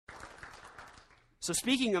So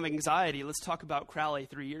speaking of anxiety, let's talk about Crowley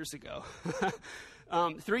 3 years ago.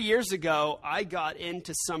 3 years ago, I got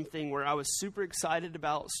into something where I was super excited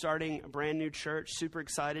about starting a brand new church, super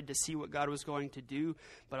excited to see what God was going to do,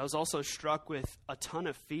 but I was also struck with a ton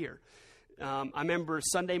of fear. I remember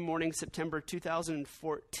Sunday morning, September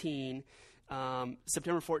 2014,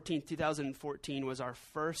 September 14th, 2014 was our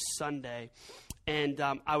first Sunday, and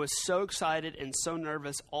I was so excited and so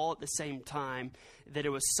nervous all at the same time that it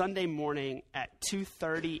was Sunday morning at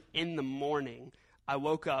 2:30 in the morning. I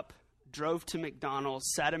woke up, drove to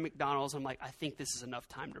McDonald's, sat at McDonald's. I'm like, I think this is enough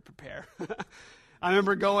time to prepare. I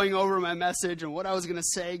remember going over my message and what I was going to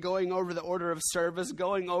say, going over the order of service,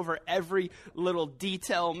 going over every little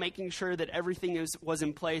detail, making sure that everything was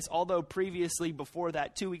in place. Although previously, before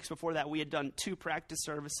that, 2 weeks before that, we had done 2 practice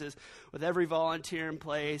services with every volunteer in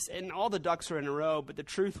place, and all the ducks were in a row. But the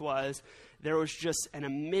truth was, there was just an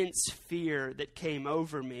immense fear that came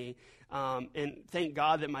over me. And thank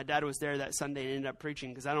God that my dad was there that Sunday and ended up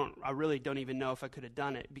preaching, because I really don't even know if I could have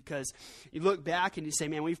done it. Because you look back and you say,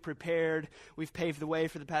 man, we've prepared, we've paved the way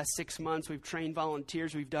for the past 6 months, we've trained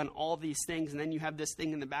volunteers, we've done all these things, and then you have this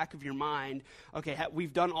thing in the back of your mind, okay,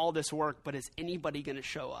 we've done all this work, but is anybody going to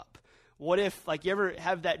show up? What if, like, you ever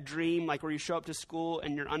have that dream, like, where you show up to school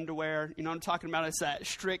in your underwear? You know what I'm talking about? It's that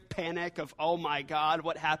strict panic of, oh, my God,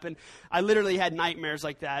 what happened? I literally had nightmares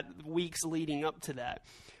like that weeks leading up to that.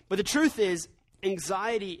 But the truth is,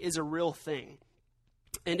 anxiety is a real thing.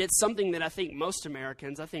 And it's something that I think most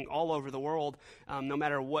Americans, I think all over the world, no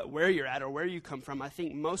matter where you're at or where you come from, I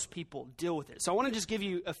think most people deal with it. So I want to just give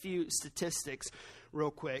you a few statistics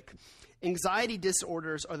real quick. Anxiety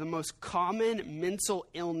disorders are the most common mental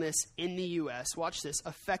illness in the U.S. Watch this,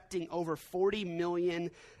 affecting over 40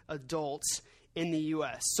 million adults in the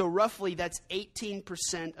U.S. So roughly that's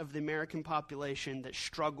 18% of the American population that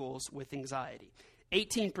struggles with anxiety.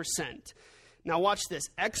 18%. Now watch this.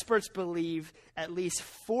 Experts believe at least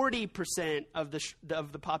 40% of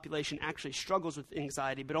the population actually struggles with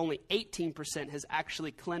anxiety, but only 18% has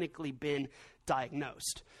actually clinically been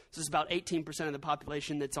diagnosed. So it's about 18% of the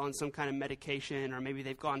population that's on some kind of medication, or maybe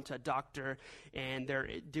they've gone to a doctor and they're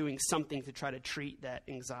doing something to try to treat that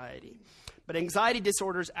anxiety. But anxiety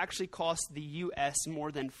disorders actually cost the U.S.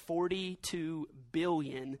 more than $42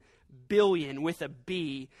 billion with a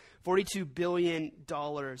B, $42 billion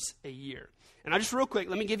a year. And I just real quick,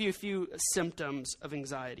 let me give you a few symptoms of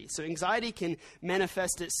anxiety. So anxiety can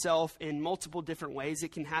manifest itself in multiple different ways.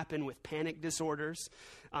 It can happen with panic disorders.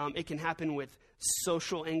 It can happen with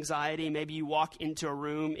social anxiety. Maybe you walk into a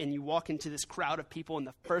room and you walk into this crowd of people, and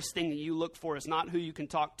the first thing that you look for is not who you can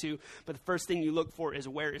talk to, but the first thing you look for is,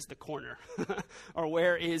 where is the corner? Or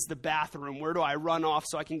where is the bathroom? Where do I run off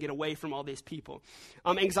so I can get away from all these people?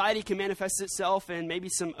 Anxiety can manifest itself in maybe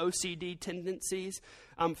some OCD tendencies.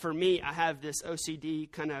 For me, I have this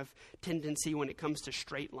OCD kind of tendency when it comes to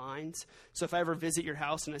straight lines. So if I ever visit your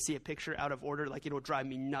house and I see a picture out of order, like, it'll drive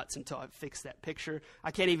me nuts until I fix that picture.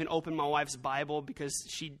 I can't even open my wife's Bible because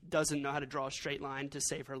she doesn't know how to draw a straight line to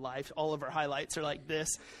save her life. All of her highlights are like this.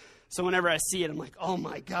 So whenever I see it, I'm like, oh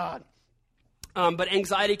my God. But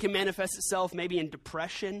anxiety can manifest itself maybe in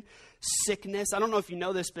depression, sickness. I don't know if you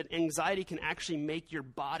know this, but anxiety can actually make your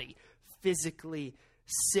body physically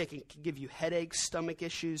sick. It can give you headaches, stomach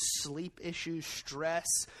issues, sleep issues, stress,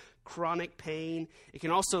 chronic pain. It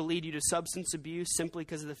can also lead you to substance abuse simply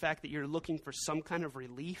because of the fact that you're looking for some kind of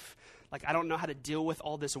relief. Like, I don't know how to deal with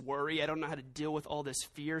all this worry. I don't know how to deal with all this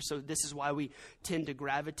fear. So this is why we tend to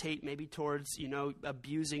gravitate maybe towards,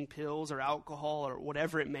 abusing pills or alcohol or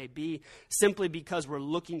whatever it may be, simply because we're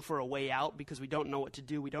looking for a way out because we don't know what to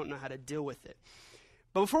do. We don't know how to deal with it.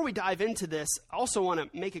 But before we dive into this, I also want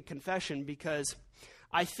to make a confession, because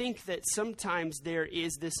I think that sometimes there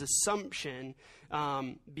is this assumption,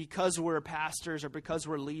 because we're pastors or because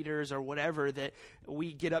we're leaders or whatever, that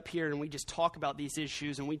we get up here and we just talk about these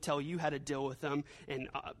issues and we tell you how to deal with them, and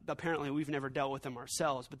apparently we've never dealt with them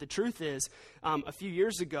ourselves. But the truth is, a few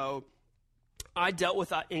years ago, I dealt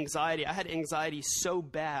with anxiety. I had anxiety so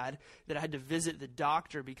bad that I had to visit the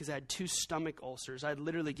doctor because I had 2 stomach ulcers. I had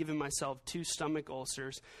literally given myself 2 stomach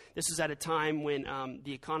ulcers. This was at a time when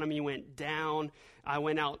the economy went down. I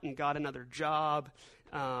went out and got another job,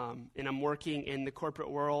 and I'm working in the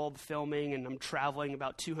corporate world, filming, and I'm traveling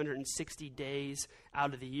about 260 days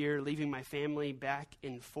out of the year, leaving my family back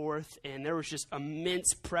and forth, and there was just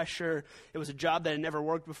immense pressure. It was a job that I never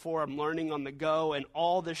worked before. I'm learning on the go, and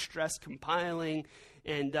all this stress compiling,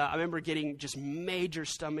 and I remember getting just major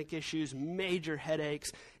stomach issues, major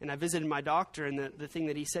headaches, and I visited my doctor, and the thing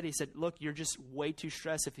that he said, look, you're just way too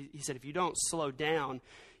stressed. He said, if you don't slow down,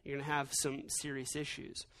 you're going to have some serious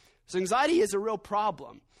issues. So anxiety is a real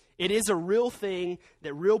problem. It is a real thing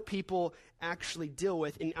that real people actually deal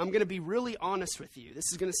with. And I'm going to be really honest with you.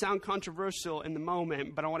 This is going to sound controversial in the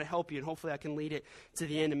moment, but I want to help you, and hopefully I can lead it to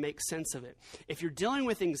the end and make sense of it. If you're dealing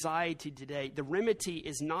with anxiety today, the remedy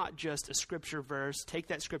is not just a scripture verse. Take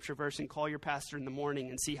that scripture verse and call your pastor in the morning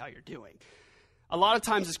and see how you're doing. A lot of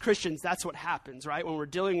times as Christians, that's what happens, right? When we're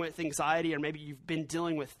dealing with anxiety, or maybe you've been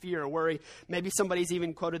dealing with fear or worry, maybe somebody's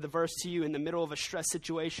even quoted the verse to you in the middle of a stress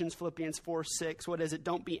situation, Philippians 4:6. What is it?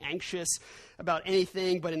 Don't be anxious about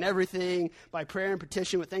anything, but in everything, by prayer and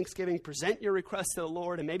petition with thanksgiving, present your requests to the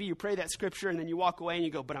Lord. And maybe you pray that scripture and then you walk away and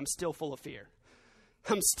you go, but I'm still full of fear.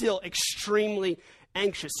 I'm still extremely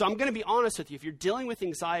anxious. So I'm going to be honest with you. If you're dealing with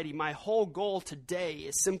anxiety, my whole goal today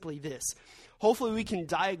is simply this. Hopefully we can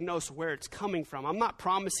diagnose where it's coming from. I'm not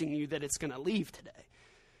promising you that it's going to leave today.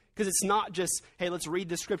 Because it's not just, hey, let's read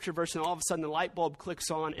the scripture verse and all of a sudden the light bulb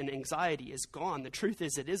clicks on and anxiety is gone. The truth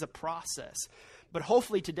is it is a process. But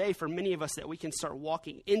hopefully today for many of us that we can start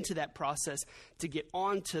walking into that process to get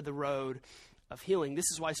onto the road of healing.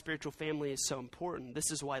 This is why spiritual family is so important.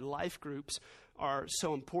 This is why life groups are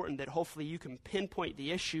so important, that hopefully you can pinpoint the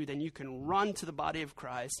issue, then you can run to the body of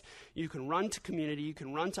Christ, you can run to community, you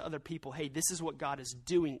can run to other people. Hey, this is what God is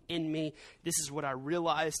doing in me. This is what I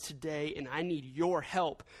realize today, and I need your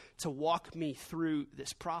help to walk me through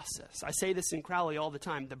this process. I say this in Crowley all the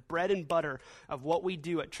time. The bread and butter of what we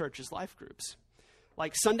do at church is life groups.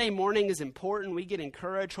 Like Sunday morning is important. We get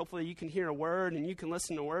encouraged. Hopefully you can hear a word and you can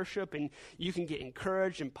listen to worship and you can get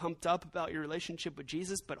encouraged and pumped up about your relationship with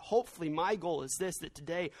Jesus. But hopefully my goal is this, that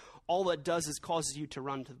today all it does is causes you to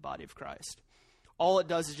run to the body of Christ. All it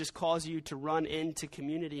does is just cause you to run into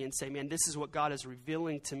community and say, man, this is what God is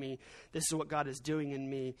revealing to me. This is what God is doing in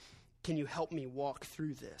me. Can you help me walk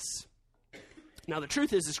through this? Now, the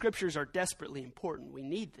truth is the scriptures are desperately important. We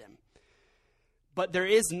need them. But there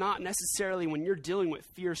is not necessarily, when you're dealing with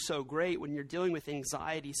fear so great, when you're dealing with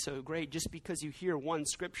anxiety so great, just because you hear one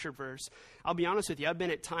scripture verse. I'll be honest with you, I've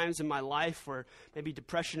been at times in my life where maybe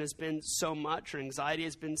depression has been so much or anxiety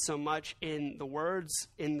has been so much, and the words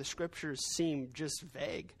in the scriptures seem just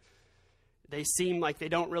vague. They seem like they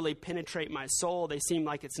don't really penetrate my soul. They seem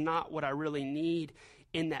like it's not what I really need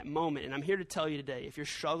in that moment. And I'm here to tell you today, if you're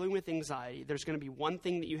struggling with anxiety, there's going to be one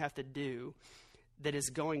thing that you have to do that is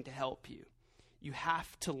going to help you. You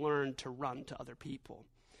have to learn to run to other people.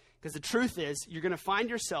 Because the truth is, you're going to find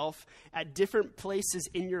yourself at different places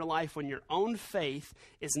in your life when your own faith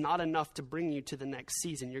is not enough to bring you to the next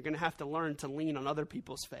season. You're going to have to learn to lean on other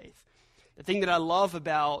people's faith. The thing that I love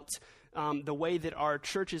about the way that our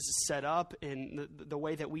church is set up and the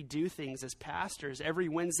way that we do things as pastors, every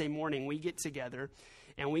Wednesday morning we get together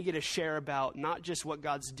and we get to share about not just what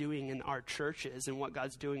God's doing in our churches and what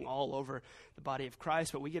God's doing all over the body of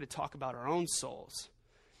Christ, but we get to talk about our own souls.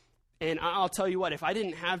 And I'll tell you what, if I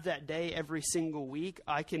didn't have that day every single week,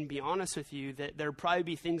 I can be honest with you that there would probably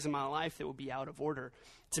be things in my life that would be out of order.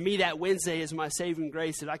 To me, that Wednesday is my saving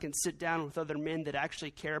grace, that I can sit down with other men that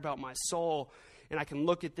actually care about my soul, and I can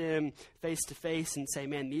look at them face to face and say,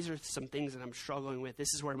 man, these are some things that I'm struggling with.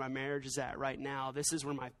 This is where my marriage is at right now. This is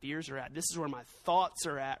where my fears are at. This is where my thoughts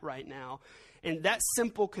are at right now. And that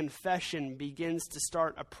simple confession begins to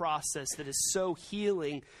start a process that is so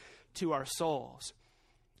healing to our souls.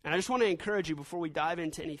 And I just want to encourage you before we dive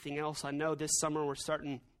into anything else. I know this summer we're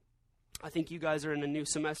starting, I think you guys are in a new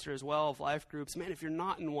semester as well of life groups. Man, if you're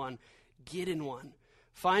not in one, get in one.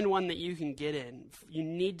 Find one that you can get in. You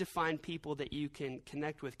need to find people that you can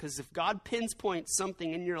connect with, because if God pinpoints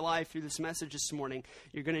something in your life through this message this morning,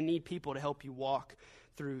 you're going to need people to help you walk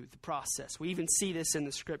through the process. We even see this in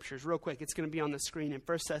the scriptures. Real quick, it's going to be on the screen in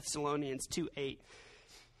 1 Thessalonians 2:8.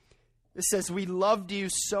 It says, we loved you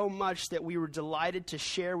so much that we were delighted to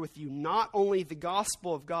share with you not only the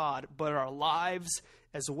gospel of God, but our lives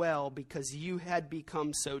as well, because you had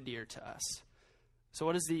become so dear to us. So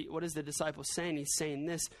what is the disciple saying? He's saying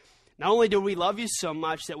this: not only did we love you so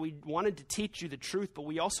much that we wanted to teach you the truth, but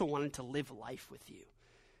we also wanted to live life with you.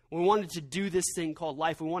 We wanted to do this thing called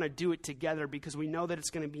life. We want to do it together because we know that it's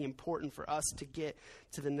going to be important for us to get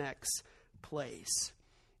to the next place.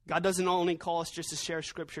 God doesn't only call us just to share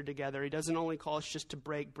scripture together. He doesn't only call us just to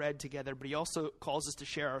break bread together, but he also calls us to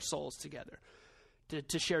share our souls together,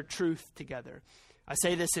 to share truth together. I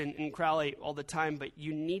say this in Crowley all the time, but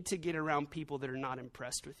you need to get around people that are not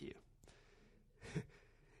impressed with you.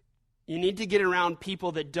 You need to get around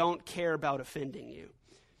people that don't care about offending you.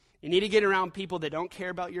 You need to get around people that don't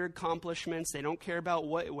care about your accomplishments. They don't care about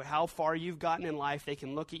how far you've gotten in life. They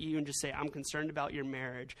can look at you and just say, I'm concerned about your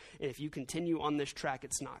marriage. And if you continue on this track,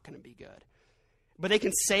 it's not going to be good. But they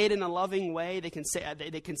can say it in a loving way. They can say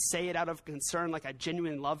it out of concern, like I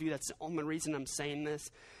genuinely love you. That's the only reason I'm saying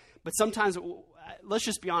this. But sometimes, let's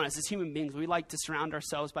just be honest, as human beings, we like to surround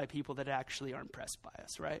ourselves by people that actually are impressed by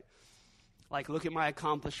us, right? Like, look at my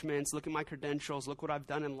accomplishments, look at my credentials, look what I've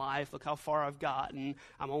done in life, look how far I've gotten.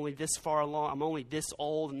 I'm only this far along, I'm only this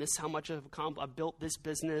old, and this is how much I've built this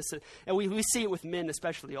business. And we see it with men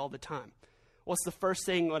especially all the time. What's the first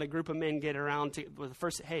thing when a group of men get around to, the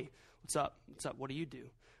first, hey, what's up? What's up? What do you do?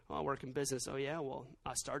 Oh, I work in business. Oh, yeah? Well,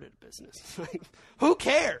 I started a business. Who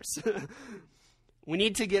cares? We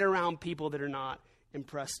need to get around people that are not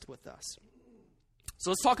impressed with us.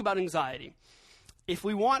 So let's talk about anxiety. If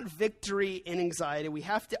we want victory in anxiety, we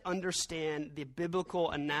have to understand the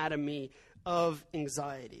biblical anatomy of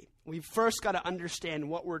anxiety. We've first got to understand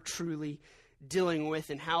what we're truly dealing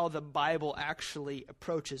with and how the Bible actually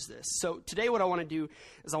approaches this. So today what I want to do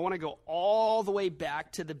is I want to go all the way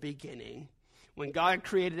back to the beginning, when God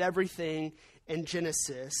created everything in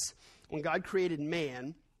Genesis, when God created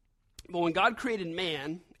man. But when God created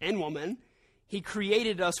man and woman, he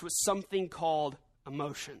created us with something called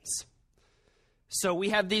emotions. So we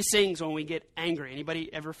have these things when we get angry. Anybody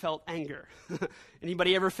ever felt anger?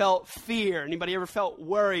 Anybody ever felt fear? Anybody ever felt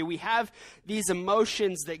worry? We have these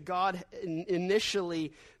emotions that God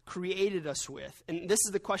initially created us with. And this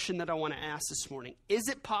is the question that I want to ask this morning. Is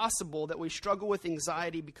it possible that we struggle with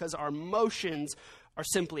anxiety because our emotions are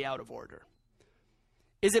simply out of order?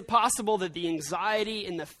 Is it possible that the anxiety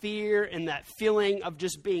and the fear and that feeling of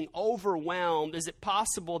just being overwhelmed, is it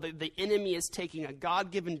possible that the enemy is taking a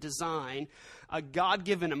God-given design, a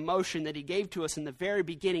God-given emotion that he gave to us in the very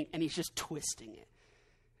beginning, and he's just twisting it?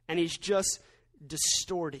 And he's just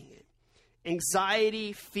distorting it.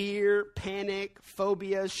 Anxiety, fear, panic,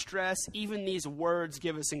 phobia, stress, even these words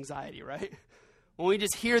give us anxiety, right? When we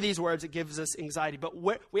just hear these words, it gives us anxiety. But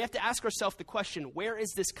we have to ask ourselves the question, where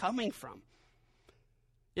is this coming from?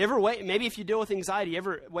 You ever maybe if you deal with anxiety, you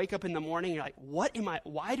ever wake up in the morning, you're like, why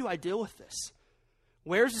do I deal with this?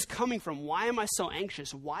 Where's this coming from? Why am I so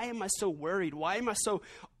anxious? Why am I so worried? Why am I so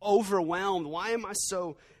overwhelmed? Why am I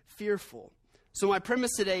so fearful? So my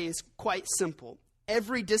premise today is quite simple.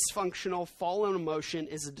 Every dysfunctional, fallen emotion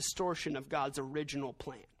is a distortion of God's original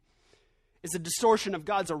plan. It's a distortion of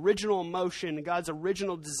God's original emotion, God's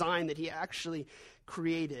original design that he actually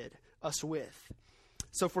created us with.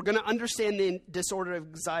 So if we're going to understand the disorder of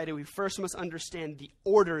anxiety, we first must understand the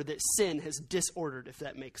order that sin has disordered, if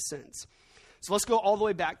that makes sense. So let's go all the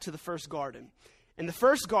way back to the first garden. In the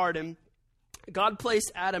first garden, God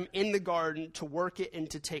placed Adam in the garden to work it and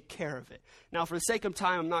to take care of it. Now, for the sake of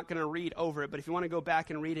time, I'm not going to read over it, but if you want to go back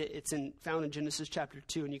and read it, it's found in Genesis chapter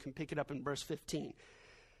 2, and you can pick it up in verse 15.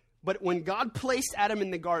 But when God placed Adam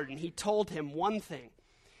in the garden, he told him one thing.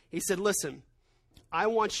 He said, listen,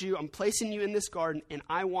 I'm placing you in this garden, and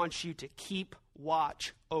I want you to keep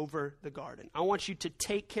watch over the garden. I want you to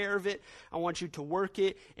take care of it. I want you to work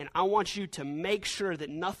it, and I want you to make sure that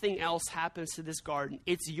nothing else happens to this garden.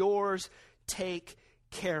 It's yours. Take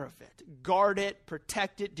care of it. Guard it,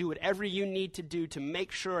 protect it, do whatever you need to do to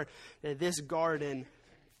make sure that this garden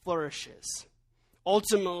flourishes.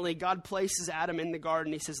 Ultimately, God places Adam in the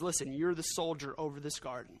garden. He says, listen, you're the soldier over this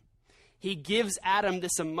garden. He gives Adam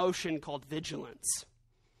this emotion called vigilance.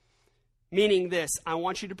 Meaning this, I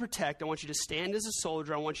want you to protect, I want you to stand as a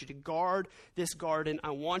soldier, I want you to guard this garden,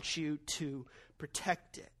 I want you to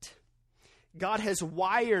protect it. God has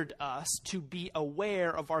wired us to be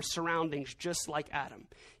aware of our surroundings just like Adam.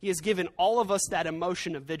 He has given all of us that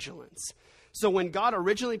emotion of vigilance. So when God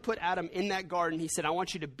originally put Adam in that garden, he said, I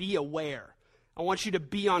want you to be aware. I want you to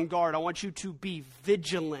be on guard. I want you to be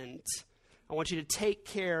vigilant. I want you to take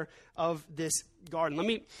care of this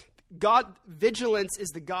garden. Vigilance is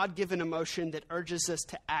the God-given emotion that urges us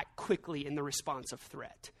to act quickly in the response of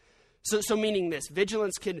threat. So meaning this,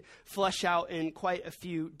 vigilance can flesh out in quite a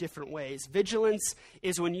few different ways. Vigilance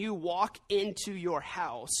is when you walk into your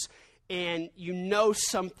house and you know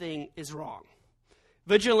something is wrong.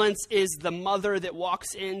 Vigilance is the mother that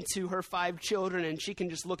walks into her 5 children and she can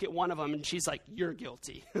just look at one of them and she's like, you're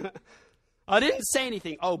guilty. I didn't say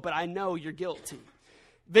anything. Oh, but I know you're guilty.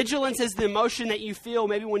 Vigilance is the emotion that you feel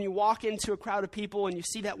maybe when you walk into a crowd of people and you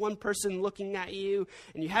see that one person looking at you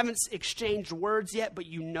and you haven't exchanged words yet, but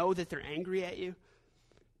you know that they're angry at you.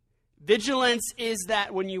 Vigilance is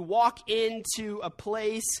that when you walk into a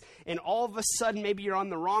place and all of a sudden maybe you're on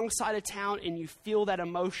the wrong side of town and you feel that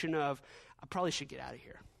emotion of, I probably should get out of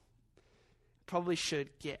here. Probably should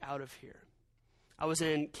get out of here. I was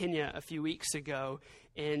in Kenya a few weeks ago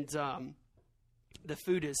and the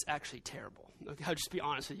food is actually terrible. Okay, I'll just be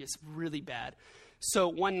honest with you, it's really bad. So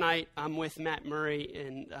one night I'm with Matt Murray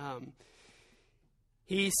and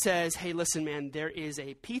He says, hey, listen, man, there is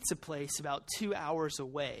a pizza place about 2 hours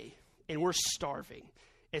away, and we're starving.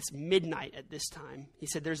 It's midnight at this time. He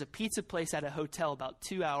said, there's a pizza place at a hotel about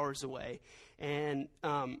 2 hours away, and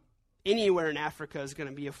anywhere in Africa is going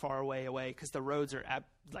to be a far way away because the roads are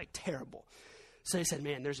terrible. So he said,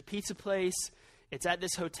 man, there's a pizza place. It's at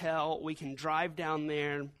this hotel. We can drive down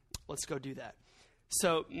there. Let's go do that.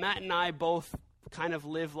 So Matt and I both kind of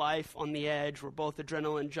live life on the edge. We're both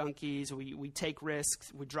adrenaline junkies. We take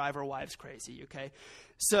risks. We drive our wives crazy, okay?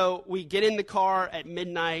 So we get in the car at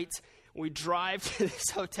midnight. We drive to this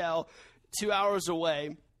hotel 2 hours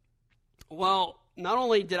away. Well, not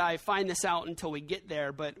only did I find this out until we get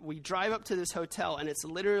there, but we drive up to this hotel, and it's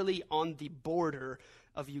literally on the border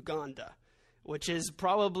of Uganda, which is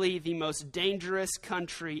probably the most dangerous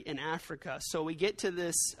country in Africa. So we get to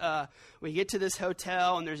this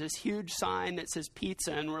hotel, and there's this huge sign that says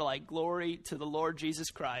pizza, and we're like, glory to the Lord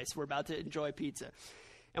Jesus Christ. We're about to enjoy pizza.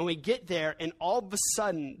 And we get there, and all of a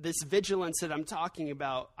sudden, this vigilance that I'm talking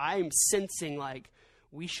about, I'm sensing like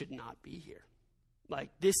we should not be here.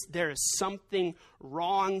 Like this, there is something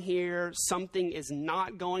wrong here. Something is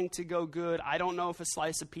not going to go good. I don't know if a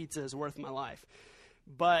slice of pizza is worth my life.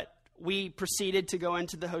 But we proceeded to go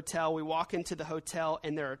into the hotel. We walk into the hotel,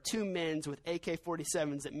 and there are two men with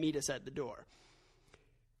AK-47s that meet us at the door.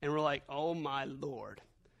 And we're like, oh, my Lord.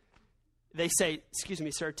 They say, excuse me,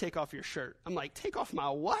 sir, take off your shirt. I'm like, take off my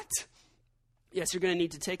what? Yes, you're going to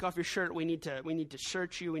need to take off your shirt. We need to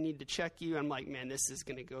search you. We need to check you. I'm like, man, this is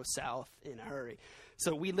going to go south in a hurry.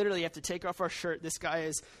 So we literally have to take off our shirt. This guy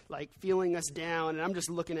is like feeling us down, and I'm just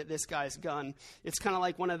looking at this guy's gun. It's kind of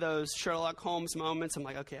like one of those Sherlock Holmes moments. I'm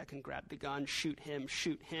like, okay, I can grab the gun, shoot him.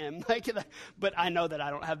 But I know that I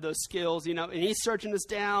don't have those skills, you know. And he's searching us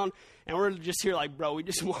down, and we're just here like, bro, we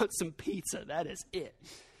just want some pizza. That is it.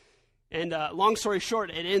 And long story short,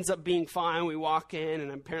 it ends up being fine. We walk in,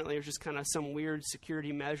 and apparently there's just kind of some weird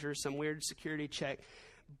security measure, some weird security check.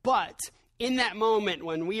 But in that moment,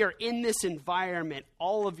 when we are in this environment,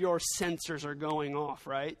 all of your sensors are going off,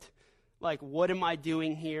 right? Like, what am I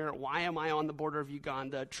doing here? Why am I on the border of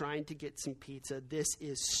Uganda trying to get some pizza? This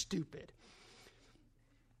is stupid.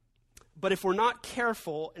 But if we're not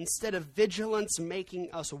careful, instead of vigilance making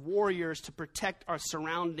us warriors to protect our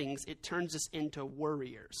surroundings, it turns us into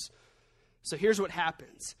worriers. So here's what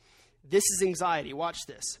happens. This is anxiety. Watch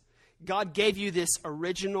this. God gave you this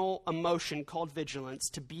original emotion called vigilance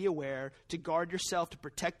to be aware, to guard yourself, to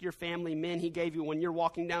protect your family. Men, he gave you when you're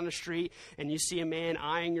walking down the street and you see a man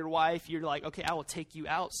eyeing your wife, you're like, okay, I will take you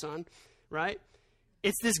out, son, right?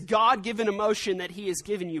 It's this God-given emotion that he has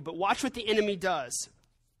given you. But watch what the enemy does.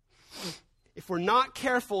 If we're not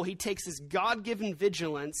careful, he takes this God-given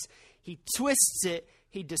vigilance, he twists it,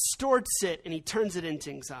 he distorts it, and he turns it into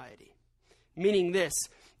anxiety. Meaning this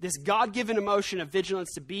God-given emotion of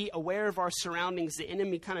vigilance to be aware of our surroundings, the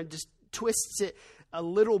enemy kind of just twists it a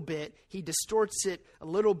little bit. He distorts it a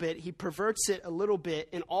little bit. He perverts it a little bit.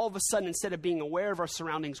 And all of a sudden, instead of being aware of our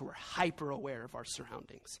surroundings, we're hyper aware of our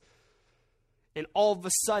surroundings. And all of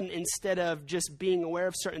a sudden, instead of just being aware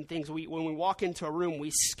of certain things, when we walk into a room,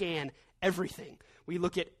 we scan everything. We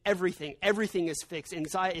look at everything. Everything is fixed.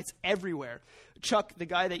 Anxiety, it's everywhere. Chuck, the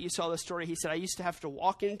guy that you saw the story, he said, I used to have to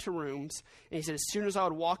walk into rooms. And he said, as soon as I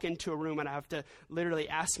would walk into a room, I'd have to literally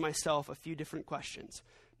ask myself a few different questions.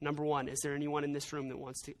 Number one, is there anyone in this room that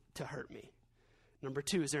wants to hurt me? Number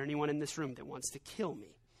two, is there anyone in this room that wants to kill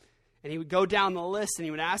me? And he would go down the list and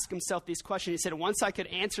he would ask himself these questions. He said, once I could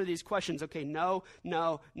answer these questions, okay, no,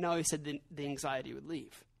 he said, then the anxiety would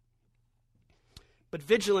leave. But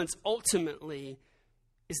vigilance ultimately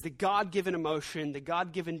is the God-given emotion, the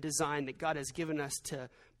God-given design that God has given us to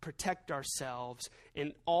protect ourselves.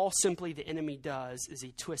 And all simply the enemy does is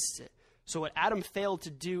he twists it. So what Adam failed to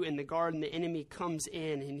do in the garden, the enemy comes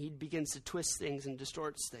in and he begins to twist things and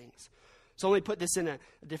distorts things. So let me put this in a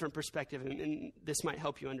different perspective, and this might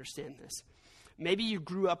help you understand this. Maybe you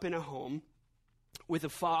grew up in a home with a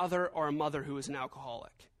father or a mother who was an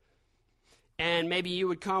alcoholic. And maybe you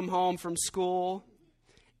would come home from school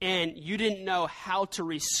and you didn't know how to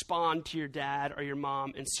respond to your dad or your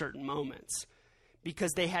mom in certain moments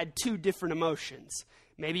because they had two different emotions.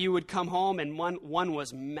 Maybe you would come home and one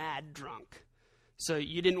was mad drunk. So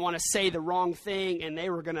you didn't want to say the wrong thing and they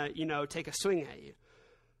were going to, take a swing at you.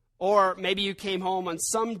 Or maybe you came home on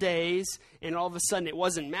some days and all of a sudden it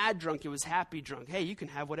wasn't mad drunk, it was happy drunk. Hey, you can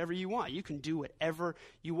have whatever you want. You can do whatever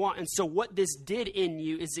you want. And so what this did in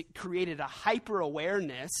you is it created a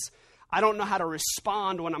hyper-awareness. I don't know how to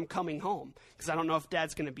respond when I'm coming home because I don't know if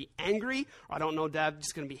dad's going to be angry or I don't know if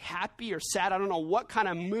dad's going to be happy or sad. I don't know what kind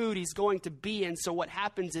of mood he's going to be in. So what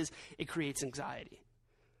happens is it creates anxiety.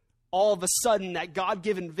 all of a sudden, that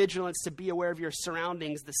God-given vigilance to be aware of your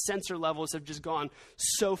surroundings, the sensor levels have just gone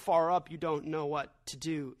so far up, you don't know what to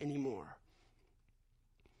do anymore.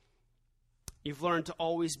 You've learned to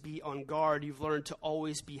always be on guard. You've learned to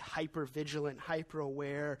always be hyper-vigilant,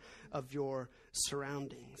 hyper-aware of your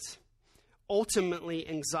surroundings. Ultimately,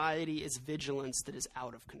 anxiety is vigilance that is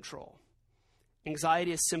out of control.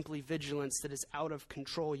 Anxiety is simply vigilance that is out of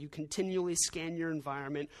control. You continually scan your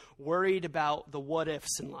environment, worried about the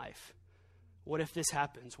what-ifs in life. What if this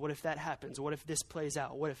happens? What if that happens? What if this plays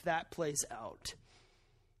out? What if that plays out?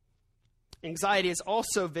 Anxiety is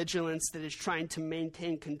also vigilance that is trying to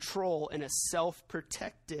maintain control in a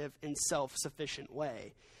self-protective and self-sufficient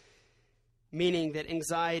way, meaning that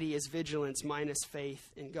anxiety is vigilance minus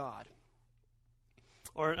faith in God.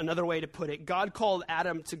 Or another way to put it, God called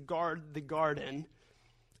Adam to guard the garden,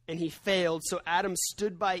 and he failed, so Adam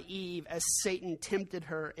stood by Eve as Satan tempted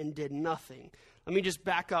her and did nothing. Let me just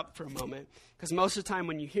back up for a moment, because most of the time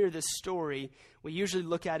when you hear this story, we usually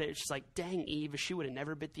look at it, it's just like, dang, Eve, if she would have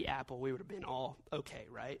never bit the apple, we would have been all okay,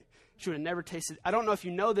 right? She would have never tasted. I don't know if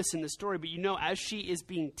you know this in the story, but you know as she is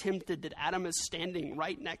being tempted that Adam is standing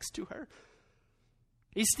right next to her.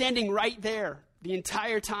 He's standing right there the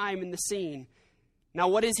entire time in the scene. Now,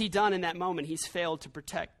 what has he done in that moment? He's failed to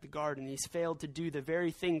protect the garden. He's failed to do the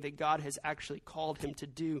very thing that God has actually called him to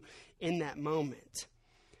do in that moment.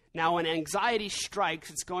 Now, when anxiety strikes,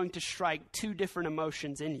 it's going to strike two different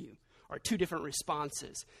emotions in you, or two different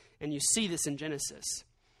responses. And you see this in Genesis.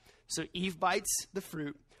 So Eve bites the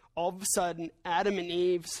fruit. All of a sudden, Adam and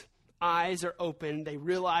Eve's eyes are open. They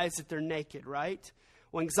realize that they're naked, right?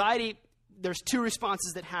 Well, anxiety, there's two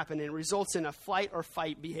responses that happen, and it results in a flight or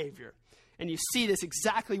fight behavior. And you see this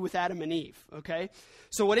exactly with Adam and Eve, okay?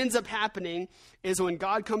 So what ends up happening is when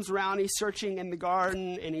God comes around, he's searching in the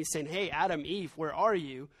garden, and he's saying, hey, Adam, Eve, where are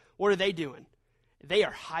you? What are they doing? They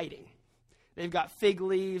are hiding. They've got fig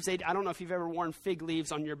leaves. I don't know if you've ever worn fig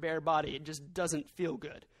leaves on your bare body. It just doesn't feel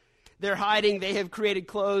good. They're hiding. They have created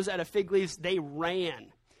clothes out of fig leaves. They ran.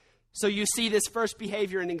 So you see this first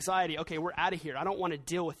behavior in anxiety. Okay, we're out of here. I don't want to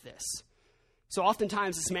deal with this. So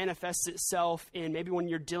oftentimes this manifests itself in maybe when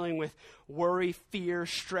you're dealing with worry, fear,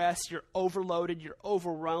 stress, you're overloaded, you're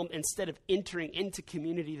overwhelmed. Instead of entering into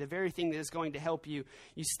community, the very thing that is going to help you,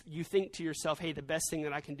 you think to yourself, hey, the best thing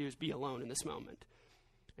that I can do is be alone in this moment.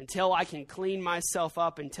 Until I can clean myself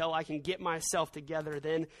up, until I can get myself together,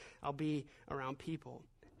 then I'll be around people.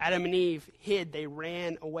 Adam and Eve hid, they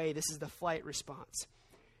ran away. This is the flight response.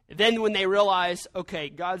 Then when they realize, okay,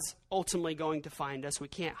 God's ultimately going to find us. We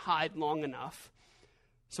can't hide long enough.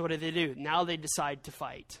 So what do? Now they decide to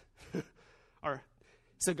fight.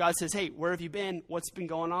 So God says, hey, where have you been? What's been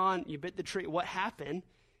going on? You bit the tree. What happened?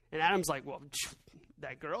 And Adam's like, well,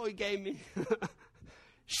 that girl he gave me.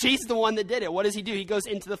 She's the one that did it. What does he do? He goes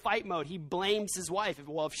into the fight mode. He blames his wife.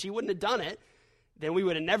 Well, if she wouldn't have done it, then we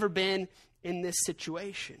would have never been in this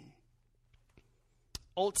situation.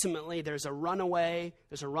 Ultimately, there's a runaway,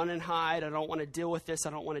 there's a run and hide. I don't want to deal with this. I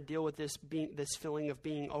don't want to deal with this feeling of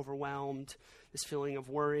being overwhelmed, this feeling of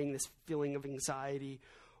worrying, this feeling of anxiety.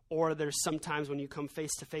 Or there's sometimes when you come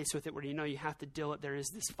face to face with it where you know you have to deal with it, there is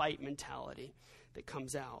this fight mentality that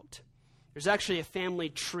comes out. There's actually a family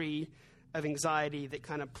tree of anxiety that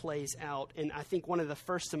kind of plays out. And I think one of the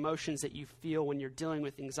first emotions that you feel when you're dealing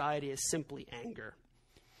with anxiety is simply anger.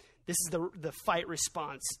 This is the fight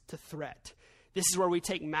response to threat. This is where we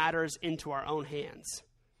take matters into our own hands.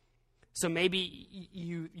 So maybe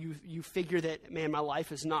you figure that, man, my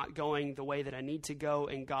life is not going the way that I need to go,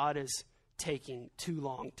 and God is taking too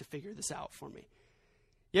long to figure this out for me.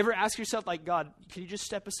 You ever ask yourself, like, God, can you just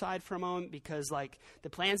step aside for a moment? Because, like, the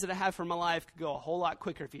plans that I have for my life could go a whole lot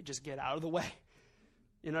quicker if you just get out of the way.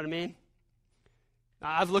 You know what I mean?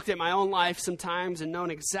 I've looked at my own life sometimes and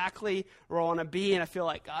known exactly where I want to be, and I feel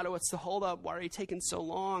like, God, what's the holdup? Why are you taking so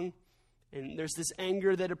long? And there's this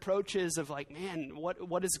anger that approaches of like, man,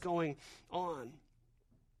 what is going on?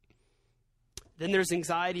 Then there's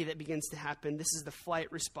anxiety that begins to happen. This is the flight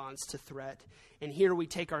response to threat. And here we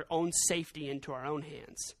take our own safety into our own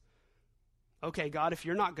hands. Okay, God, if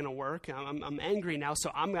you're not going to work, I'm angry now, so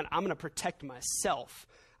I'm going to protect myself.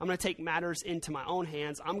 I'm going to take matters into my own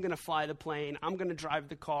hands. I'm going to fly the plane. I'm going to drive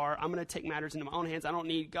the car. I'm going to take matters into my own hands. I don't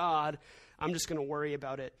need God. I'm just going to worry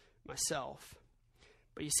about it myself.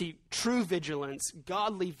 But you see, true vigilance,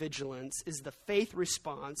 godly vigilance, is the faith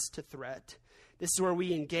response to threat. This is where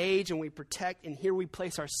we engage and we protect, and here we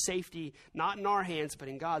place our safety, not in our hands, but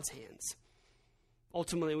in God's hands.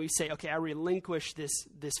 Ultimately, we say, okay, I relinquish this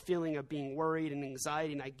feeling of being worried and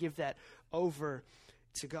anxiety, and I give that over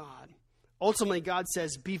to God. Ultimately, God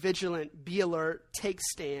says, be vigilant, be alert, take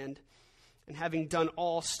stand. And having done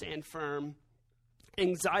all, stand firm.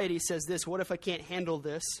 Anxiety says this: what if I can't handle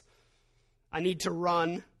this? I need to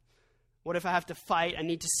run. What if I have to fight? I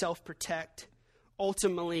need to self-protect.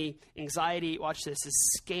 Ultimately, anxiety, watch this,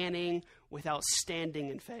 is scanning without standing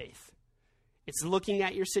in faith. It's looking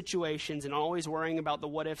at your situations and always worrying about the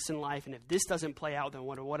what-ifs in life. And if this doesn't play out, then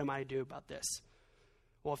what am I to do about this?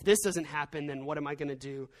 Well, if this doesn't happen, then what am I going to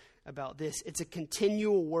do about this? It's a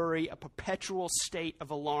continual worry, a perpetual state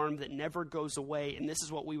of alarm that never goes away. And this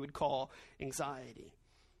is what we would call anxiety.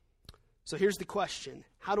 So here's the question.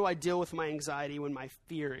 How do I deal with my anxiety when my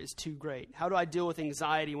fear is too great? How do I deal with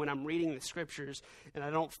anxiety when I'm reading the scriptures and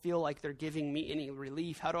I don't feel like they're giving me any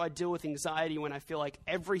relief? How do I deal with anxiety when I feel like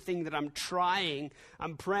everything that I'm trying,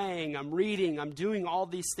 I'm praying, I'm reading, I'm doing all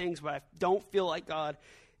these things, but I don't feel like God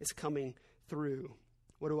is coming through?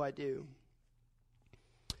 What do I do?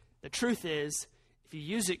 The truth is, if you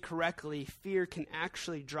use it correctly, fear can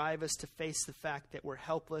actually drive us to face the fact that we're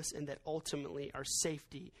helpless and that ultimately our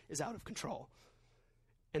safety is out of control.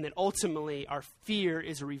 And that ultimately our fear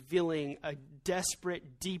is revealing a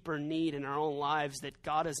desperate, deeper need in our own lives that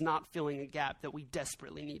God is not filling a gap that we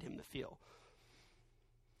desperately need him to fill.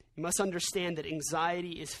 You must understand that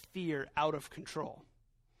anxiety is fear out of control.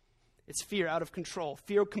 It's fear out of control.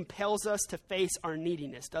 Fear compels us to face our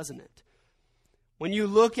neediness, doesn't it? When you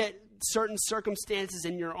look at certain circumstances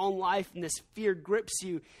in your own life and this fear grips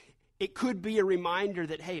you, it could be a reminder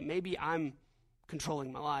that, hey, maybe I'm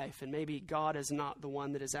controlling my life and maybe God is not the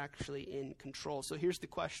one that is actually in control. So here's the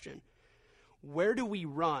question. Where do we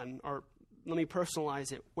run? Or let me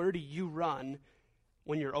personalize it. Where do you run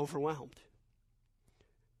when you're overwhelmed?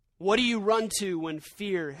 What do you run to when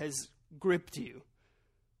fear has gripped you?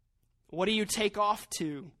 What do you take off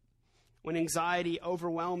to when anxiety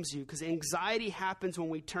overwhelms you? Because anxiety happens when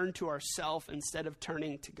we turn to ourselves instead of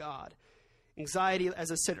turning to God. Anxiety,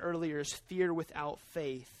 as I said earlier, is fear without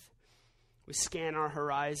faith. We scan our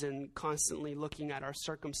horizon, constantly looking at our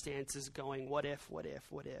circumstances, going, what if, what if,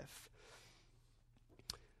 what if?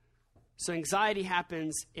 So anxiety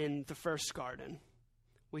happens in the first garden.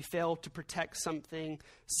 We fail to protect something.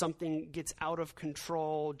 Something gets out of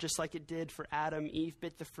control, just like it did for Adam. Eve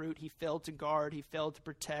bit the fruit. He failed to guard. He failed to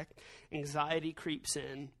protect. Anxiety creeps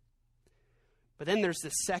in. But then there's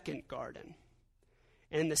the second garden.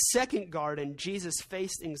 And in the second garden, Jesus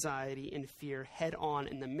faced anxiety and fear head on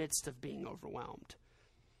in the midst of being overwhelmed.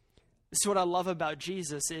 This is what I love about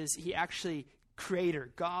Jesus is he actually,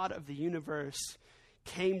 creator, God of the universe,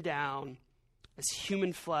 came down as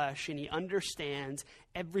human flesh, and he understands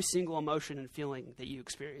every single emotion and feeling that you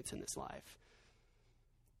experience in this life.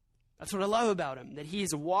 That's what I love about him, that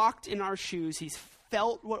he's walked in our shoes. He's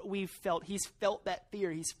felt what we've felt. He's felt that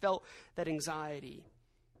fear. He's felt that anxiety.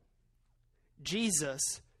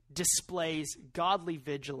 Jesus displays godly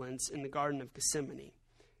vigilance in the Garden of Gethsemane.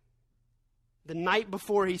 The night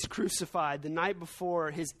before he's crucified, the night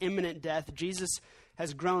before his imminent death, Jesus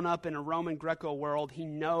has grown up in a Roman Greco world. He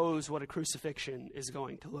knows what a crucifixion is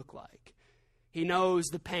going to look like. He knows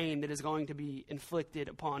the pain that is going to be inflicted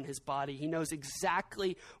upon his body. He knows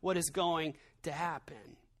exactly what is going to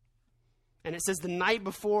happen. And it says the night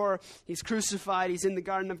before he's crucified, he's in the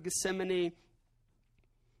Garden of Gethsemane,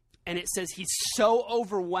 and it says he's so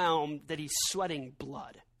overwhelmed that he's sweating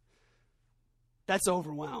blood. That's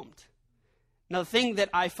overwhelmed. Now, the thing that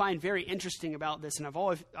I find very interesting about this, and I've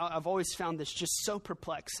always found this just so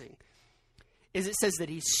perplexing, is it says that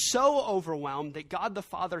he's so overwhelmed that God the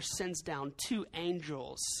Father sends down 2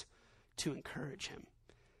 angels to encourage him.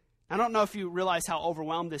 I don't know if you realize how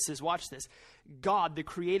overwhelmed this is. Watch this. God, the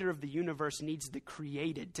creator of the universe, needs the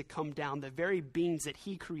created to come down, the very beings that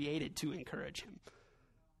he created, to encourage him.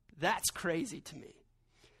 That's crazy to me.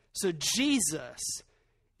 So Jesus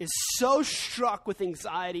is so struck with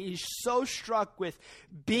anxiety. He's so struck with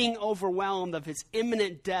being overwhelmed of his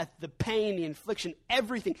imminent death, the pain, the infliction,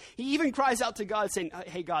 everything. He even cries out to God saying,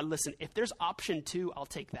 hey, God, listen, if there's option 2, I'll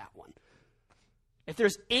take that one. If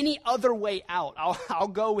there's any other way out, I'll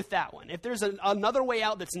go with that one. If there's another way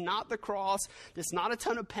out that's not the cross, that's not a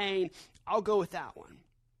ton of pain, I'll go with that one.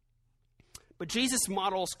 But Jesus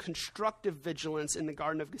models constructive vigilance in the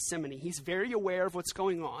Garden of Gethsemane. He's very aware of what's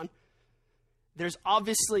going on. There's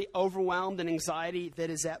obviously overwhelmed and anxiety that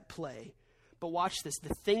is at play. But watch this.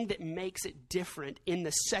 The thing that makes it different in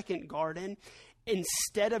the second garden,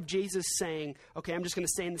 instead of Jesus saying, okay, I'm just going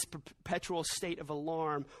to stay in this perpetual state of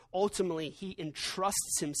alarm, ultimately he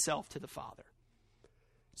entrusts himself to the Father.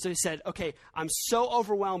 So he said, okay, I'm so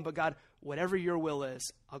overwhelmed, but God, whatever your will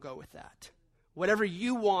is, I'll go with that. Whatever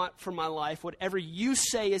you want for my life, whatever you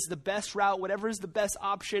say is the best route, whatever is the best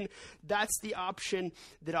option, that's the option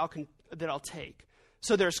that I'll take.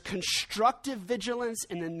 So there's constructive vigilance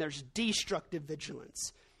and then there's destructive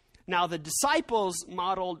vigilance. Now the disciples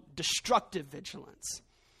modeled destructive vigilance.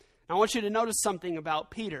 Now I want you to notice something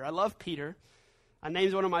about Peter. I love Peter. I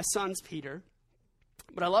named one of my sons Peter.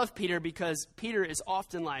 But I love Peter because Peter is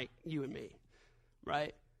often like you and me,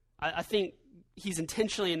 right? I think he's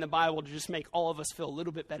intentionally in the Bible to just make all of us feel a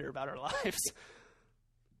little bit better about our lives.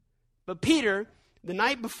 But Peter, the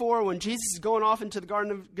night before when Jesus is going off into the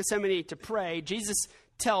Garden of Gethsemane to pray, Jesus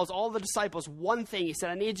tells all the disciples one thing. He said,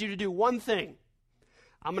 I need you to do one thing.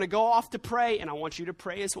 I'm going to go off to pray, and I want you to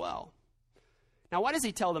pray as well. Now, why does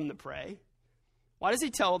he tell them to pray? Why does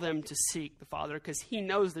he tell them to seek the Father? Because he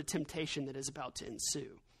knows the temptation that is about to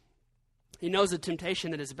ensue. He knows the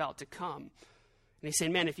temptation that is about to come. And he's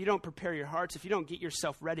saying, man, if you don't prepare your hearts, if you don't get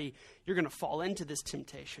yourself ready, you're going to fall into this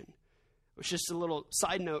temptation. It's just a little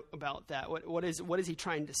side note about that. What is he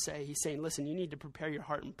trying to say? He's saying, listen, you need to prepare your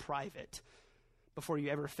heart in private before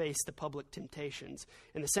you ever face the public temptations.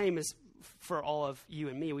 And the same is for all of you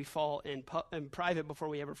and me. We fall in private before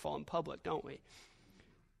we ever fall in public, don't we?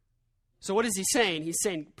 So what is he saying? He's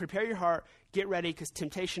saying, prepare your heart, get ready, because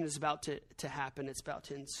temptation is about to happen. It's about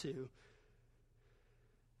to ensue.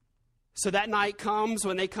 So that night comes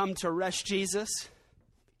when they come to arrest Jesus,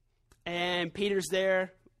 and Peter's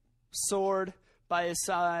there, sword by his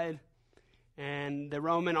side, and the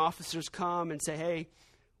Roman officers come and say, hey,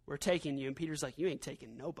 we're taking you. And Peter's like, you ain't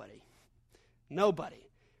taking nobody. Nobody.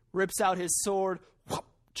 Rips out his sword, whoop,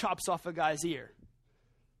 chops off a guy's ear.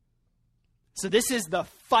 So this is the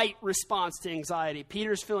fight response to anxiety.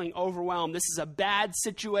 Peter's feeling overwhelmed. This is a bad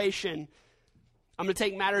situation. I'm going to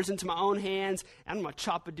take matters into my own hands, and I'm going to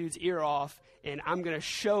chop a dude's ear off, and I'm going to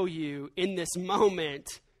show you in this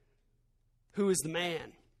moment who is the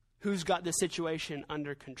man, who's got the situation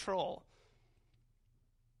under control.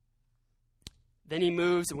 Then he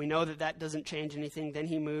moves, and we know that doesn't change anything. Then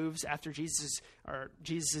he moves after Jesus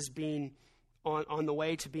is being on the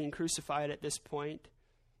way to being crucified at this point.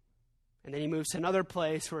 And then he moves to another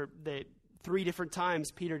place where 3 different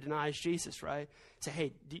times Peter denies Jesus, right? Say,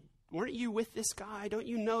 hey, weren't you with this guy? Don't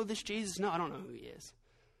you know this Jesus? No, I don't know who he is.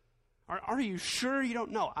 Are you sure you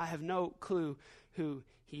don't know? I have no clue who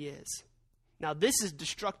he is. Now, this is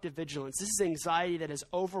destructive vigilance. This is anxiety that has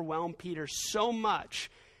overwhelmed Peter so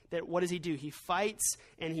much that what does he do? He fights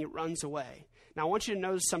and he runs away. Now, I want you to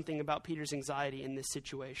notice something about Peter's anxiety in this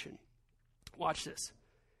situation. Watch this.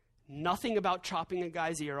 Nothing about chopping a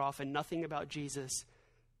guy's ear off and nothing about Jesus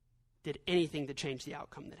did anything to change the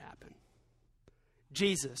outcome that happened.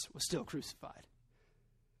 Jesus was still crucified.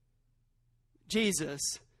 Jesus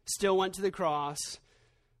still went to the cross,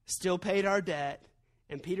 still paid our debt,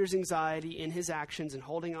 and Peter's anxiety in his actions and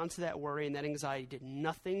holding on to that worry and that anxiety did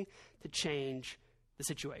nothing to change the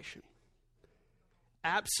situation.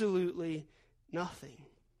 Absolutely nothing.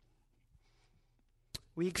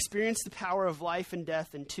 We experience the power of life and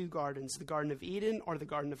death in 2 gardens, the Garden of Eden or the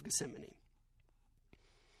Garden of Gethsemane.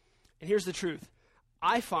 And here's the truth.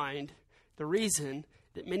 I find the reason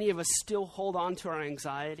that many of us still hold on to our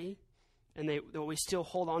anxiety and that we still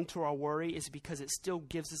hold on to our worry is because it still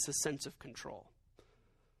gives us a sense of control.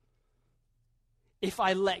 If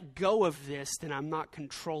I let go of this, then I'm not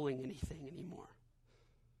controlling anything anymore.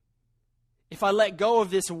 If I let go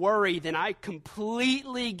of this worry, then I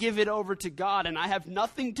completely give it over to God and I have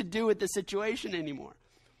nothing to do with the situation anymore.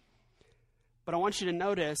 But I want you to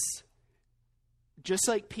notice, just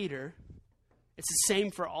like Peter, it's the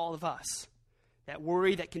same for all of us. That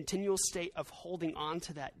worry, that continual state of holding on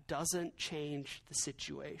to that doesn't change the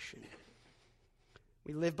situation.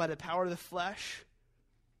 We live by the power of the flesh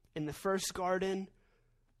in the first garden,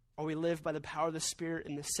 or we live by the power of the Spirit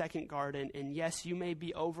in the second garden. And yes, you may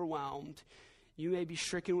be overwhelmed. You may be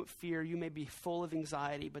stricken with fear. You may be full of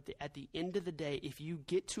anxiety. But at the end of the day, if you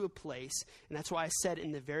get to a place, and that's why I said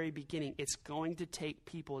in the very beginning, it's going to take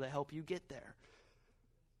people to help you get there.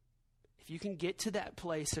 If you can get to that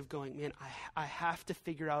place of going, man, I have to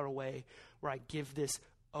figure out a way where I give this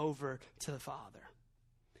over to the Father.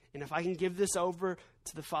 And if I can give this over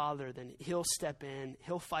to the Father, then He'll step in.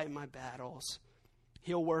 He'll fight my battles.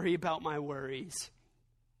 He'll worry about my worries.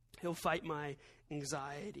 He'll fight my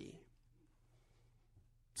anxiety.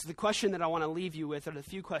 So the question that I want to leave you with, or the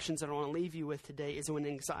few questions that I want to leave you with today, is when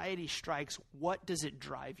anxiety strikes, what does it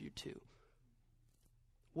drive you to?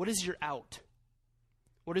 What is your out?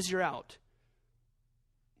 What is your out?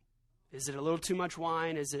 Is it a little too much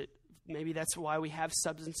wine? Is it maybe that's why we have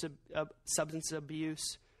substance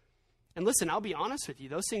abuse? And listen, I'll be honest with you.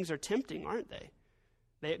 Those things are tempting, aren't they?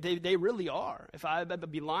 They really are.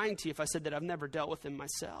 I'd be lying to you if I said that I've never dealt with them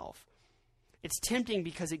myself. It's tempting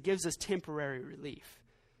because it gives us temporary relief.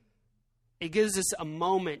 It gives us a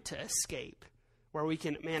moment to escape where we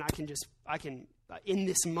can, in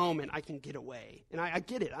this moment, I can get away. And I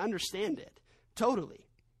get it. I understand it. Totally.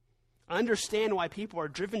 I understand why people are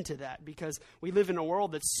driven to that, because we live in a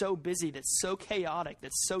world that's so busy, that's so chaotic,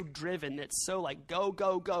 that's so driven, that's so like go,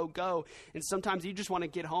 go, go, go. And sometimes you just want to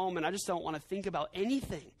get home and I just don't want to think about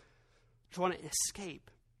anything. I just want to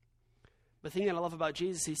escape. The thing that I love about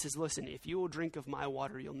Jesus, he says, listen, if you will drink of my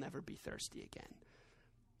water, you'll never be thirsty again.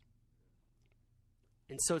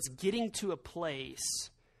 And so it's getting to a place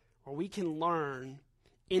where we can learn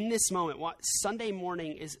in this moment. Sunday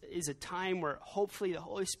morning is a time where hopefully the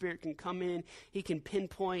Holy Spirit can come in. He can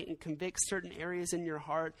pinpoint and convict certain areas in your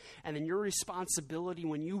heart. And then your responsibility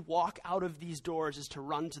when you walk out of these doors is to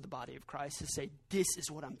run to the body of Christ to say, this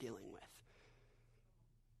is what I'm dealing with.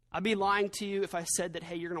 I'd be lying to you if I said that,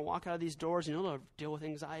 hey, you're going to walk out of these doors and you'll never deal with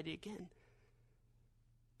anxiety again.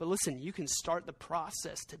 But listen, you can start the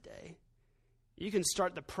process today. You can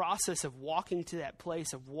start the process of walking to that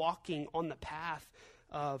place, of walking on the path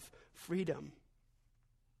of freedom.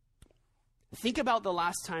 Think about the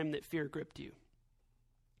last time that fear gripped you.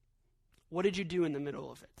 What did you do in the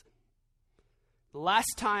middle of it? The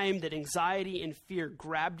last time that anxiety and fear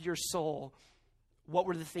grabbed your soul, what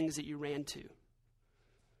were the things that you ran to?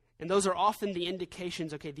 And those are often the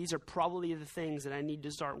indications, okay, these are probably the things that I need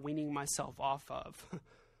to start weaning myself off of.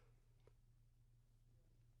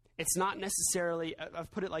 It's not necessarily,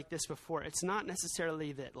 I've put it like this before, it's not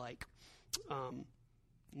necessarily that like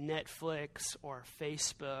Netflix or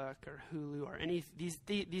Facebook or Hulu or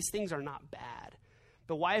these things are not bad.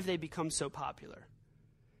 But why have they become so popular?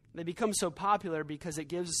 They become so popular because it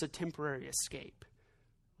gives us a temporary escape,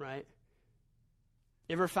 right?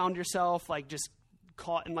 You ever found yourself like just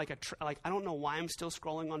caught in like I don't know why I'm still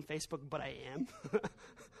scrolling on Facebook, but I am.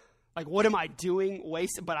 Like, what am I doing?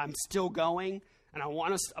 Wasted, but I'm still going. And I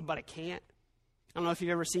want to, but I can't. I don't know if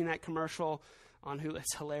you've ever seen that commercial on Hulu.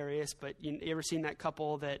 It's hilarious, but you ever seen that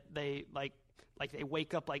couple that they like they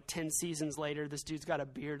wake up like 10 seasons later, this dude's got a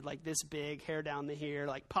beard like this big, hair down the here,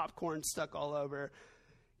 like popcorn stuck all over.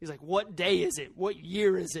 He's like, what day is it? What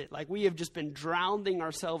year is it? Like, we have just been drowning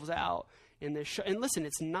ourselves out in this show. And listen,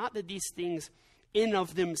 it's not that these things in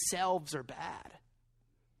of themselves are bad.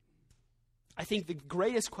 I think the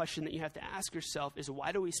greatest question that you have to ask yourself is,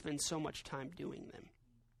 why do we spend so much time doing them?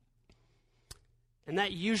 And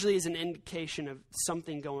that usually is an indication of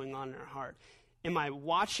something going on in our heart. Am I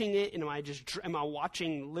watching it, and am I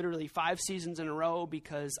watching literally 5 seasons in a row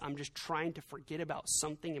because I'm just trying to forget about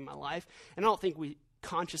something in my life? And I don't think we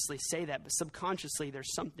consciously say that, but subconsciously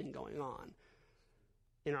there's something going on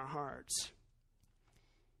in our hearts.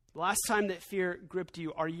 The last time that fear gripped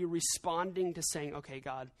you, are you responding to saying, okay,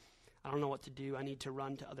 God, I don't know what to do. I need to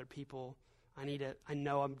run to other people. I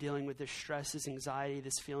know I'm dealing with this stress, this anxiety,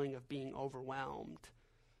 this feeling of being overwhelmed.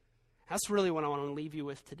 That's really what I want to leave you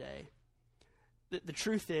with today. The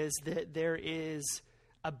truth is that there is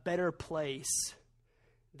a better place.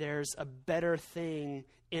 There's a better thing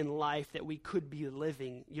in life that we could be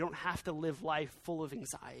living. You don't have to live life full of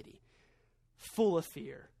anxiety, full of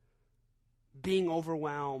fear, being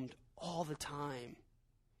overwhelmed all the time.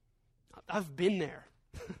 I've been there.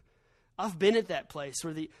 I've been at that place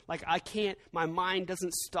where my mind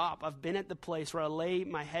doesn't stop. I've been at the place where I lay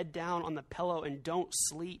my head down on the pillow and don't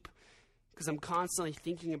sleep because I'm constantly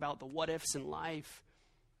thinking about the what ifs in life.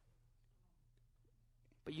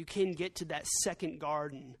 But you can get to that second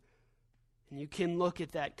garden, and you can look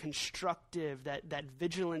at that constructive, that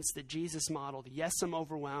vigilance that Jesus modeled. Yes, I'm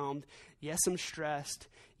overwhelmed. Yes, I'm stressed.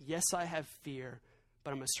 Yes, I have fear,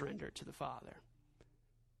 but I'm going to surrender it to the Father.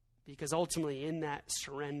 Because ultimately in that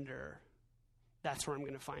surrender, that's where I'm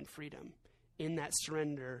going to find freedom. In that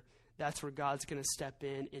surrender, that's where God's going to step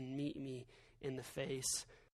in and meet me in the face